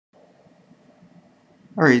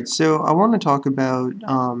Alright, so I want to talk about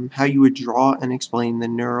how you would draw and explain the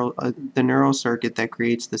neural circuit that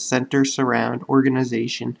creates the center surround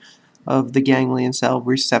organization of the ganglion cell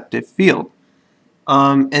receptive field.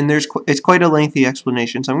 And it's quite a lengthy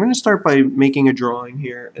explanation, so I'm going to start by making a drawing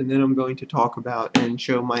here, and then I'm going to talk about and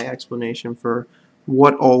show my explanation for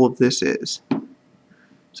what all of this is.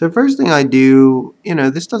 So first thing I do,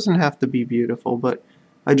 this doesn't have to be beautiful, but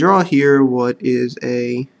I draw here what is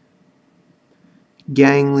a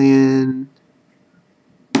ganglion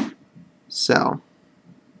cell.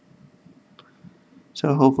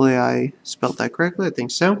 So hopefully I spelled that correctly. I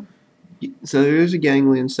think so. So there's a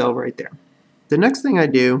ganglion cell right there. The next thing I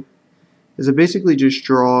do is I basically just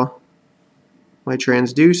draw my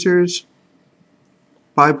transducers,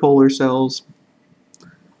 bipolar cells,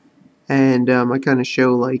 and I kind of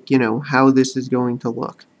show how this is going to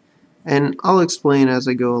look. And I'll explain as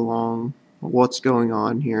I go along what's going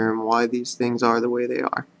on here and why these things are the way they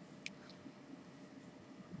are.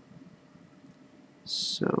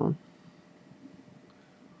 So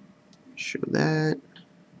show that.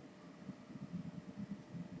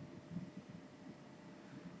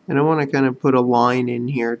 And I want to kind of put a line in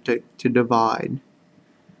here to divide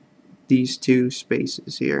these two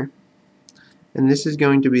spaces here. And this is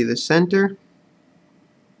going to be the center,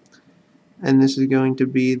 and this is going to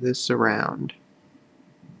be the surround.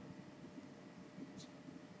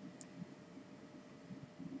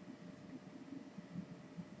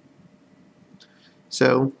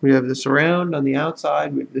 So we have the surround on the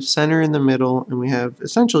outside, we have the center in the middle, and we have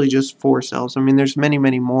essentially just 4 cells. I mean, there's many,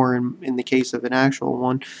 many more in the case of an actual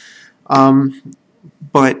one.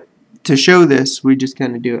 But to show this, we just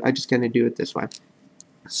kind of do it. I just kind of do it this way.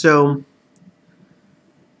 So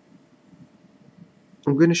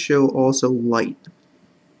I'm going to show also light.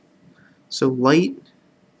 So light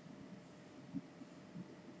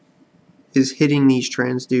is hitting these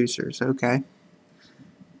transducers, okay?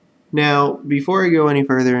 Now, before I go any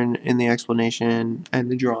further in the explanation and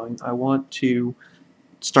the drawing, I want to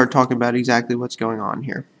start talking about exactly what's going on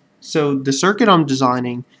here. So the circuit I'm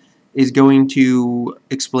designing is going to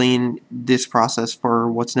explain this process for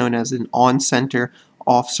what's known as an on-center,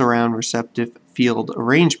 off-surround receptive field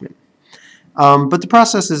arrangement. But the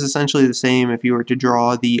process is essentially the same if you were to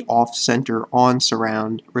draw the off-center,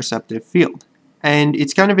 on-surround receptive field. And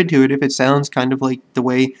it's kind of intuitive. It sounds kind of like the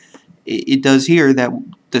way it does here, that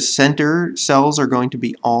the center cells are going to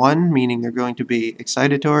be on, meaning they're going to be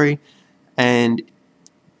excitatory, and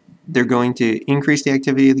they're going to increase the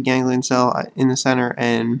activity of the ganglion cell in the center,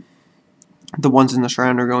 and the ones in the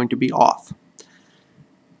surround are going to be off.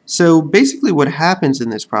 So basically what happens in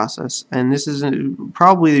this process, and this is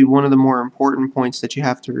probably one of the more important points that you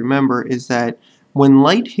have to remember, is that when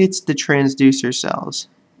light hits the transducer cells,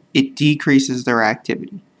 it decreases their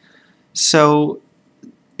activity. So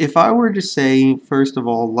if I were to say, first of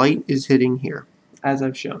all, light is hitting here, as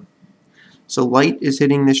I've shown. So light is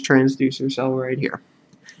hitting this transducer cell right here.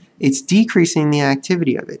 It's decreasing the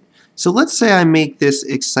activity of it. So let's say I make this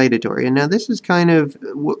excitatory. And now this is kind of,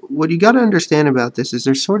 what you got to understand about this is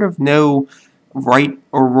there's sort of no right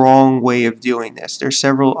or wrong way of doing this. There's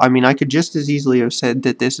several, I mean, I could just as easily have said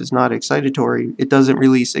that this is not excitatory. It doesn't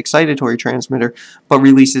release excitatory transmitter, but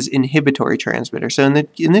releases inhibitory transmitter. So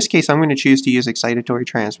in this case, I'm going to choose to use excitatory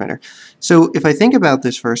transmitter. So if I think about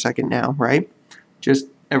this for a second now, right, just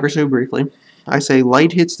ever so briefly, I say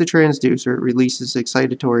light hits the transducer, it releases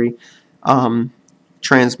excitatory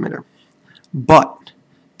transmitter. But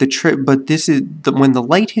when the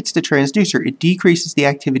light hits the transducer, it decreases the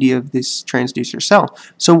activity of this transducer cell.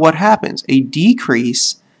 So what happens? A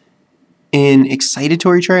decrease in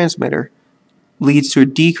excitatory transmitter leads to a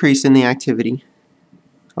decrease in the activity.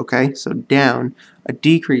 Okay, so down, a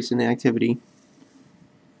decrease in the activity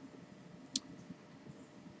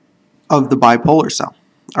of the bipolar cell.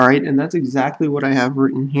 All right, and that's exactly what I have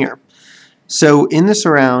written here. So in the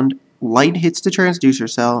surround, light hits the transducer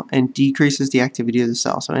cell and decreases the activity of the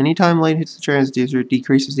cell. So anytime light hits the transducer, it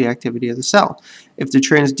decreases the activity of the cell. If the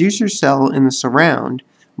transducer cell in the surround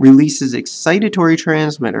releases excitatory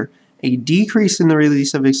transmitter, a decrease in the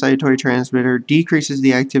release of excitatory transmitter decreases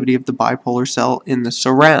the activity of the bipolar cell in the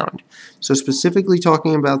surround. So specifically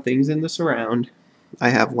talking about things in the surround, I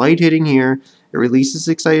have light hitting here, it releases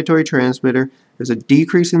excitatory transmitter, there's a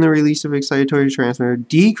decrease in the release of excitatory transmitter,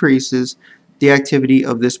 decreases the activity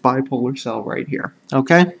of this bipolar cell right here.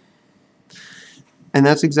 Okay? And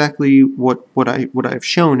that's exactly what I've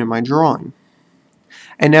shown in my drawing.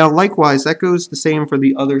 And now likewise, that goes the same for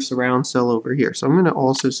the other surround cell over here. So I'm going to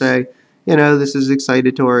also say, this is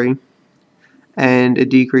excitatory, and a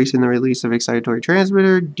decrease in the release of excitatory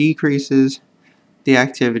transmitter decreases the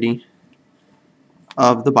activity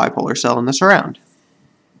of the bipolar cell in the surround.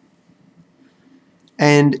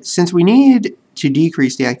 And since we need to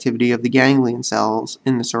decrease the activity of the ganglion cells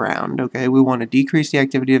in the surround, okay, we want to decrease the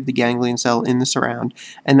activity of the ganglion cell in the surround,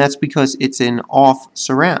 and that's because it's an off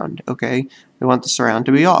surround, okay? We want the surround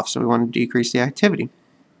to be off, so we want to decrease the activity.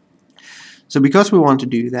 So because we want to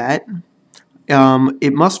do that,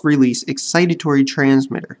 it must release excitatory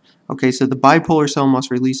transmitter. Okay, so the bipolar cell must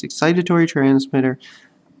release excitatory transmitter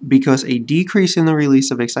because a decrease in the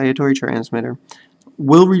release of excitatory transmitter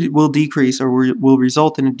will decrease or will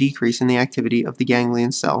result in a decrease in the activity of the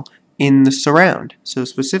ganglion cell in the surround. So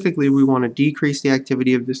specifically, we want to decrease the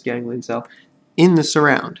activity of this ganglion cell in the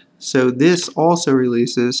surround. So this also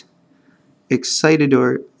releases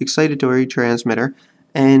excitatory transmitter,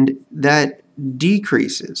 and that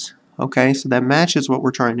decreases. Okay, so that matches what we're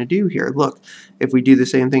trying to do here. Look, if we do the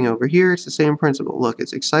same thing over here, it's the same principle. Look,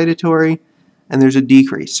 it's excitatory, and there's a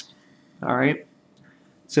decrease. All right.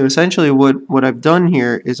 So essentially what I've done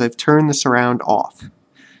here is I've turned the surround off.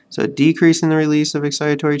 So a decrease in the release of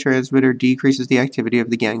excitatory transmitter decreases the activity of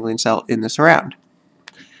the ganglion cell in the surround.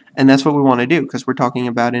 And that's what we want to do because we're talking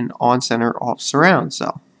about an on-center off-surround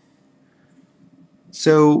cell.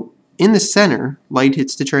 So in the center, light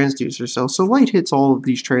hits the transducer cell. So light hits all of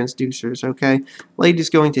these transducers, okay? Light is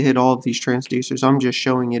going to hit all of these transducers. I'm just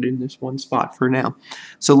showing it in this one spot for now.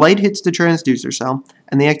 So light hits the transducer cell,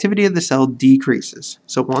 and the activity of the cell decreases.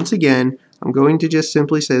 So once again, I'm going to just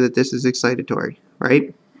simply say that this is excitatory,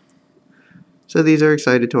 right? So these are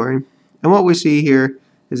excitatory. And what we see here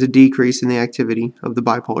is a decrease in the activity of the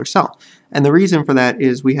bipolar cell. And the reason for that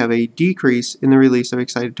is we have a decrease in the release of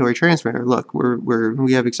excitatory transmitter. Look,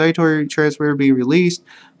 we have excitatory transmitter being released,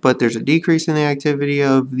 but there's a decrease in the activity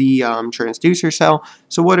of the transducer cell.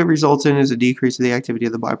 So what it results in is a decrease in the activity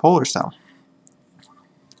of the bipolar cell.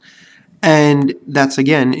 And that's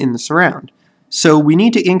again in the surround. So we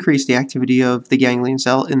need to increase the activity of the ganglion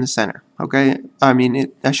cell in the center. Okay,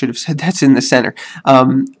 I should have said that's in the center.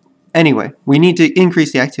 Anyway, we need to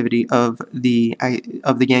increase the activity of the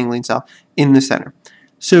ganglion cell in the center.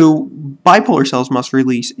 So bipolar cells must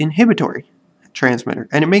release inhibitory transmitter,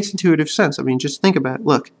 and it makes intuitive sense. I mean, just think about it.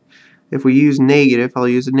 Look, if we use negative, I'll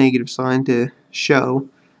use a negative sign to show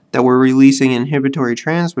that we're releasing inhibitory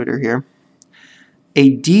transmitter here.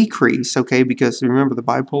 A decrease, okay, because remember the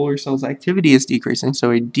bipolar cell's activity is decreasing, so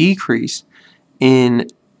a decrease in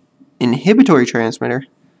inhibitory transmitter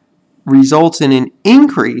results in an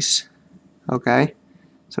increase, okay,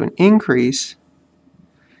 so an increase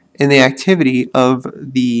in the activity of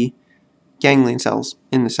the ganglion cells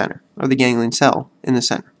in the center, or the ganglion cell in the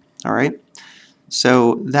center, all right?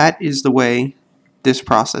 So that is the way this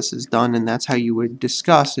process is done, and that's how you would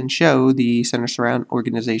discuss and show the center surround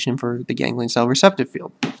organization for the ganglion cell receptive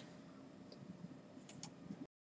field.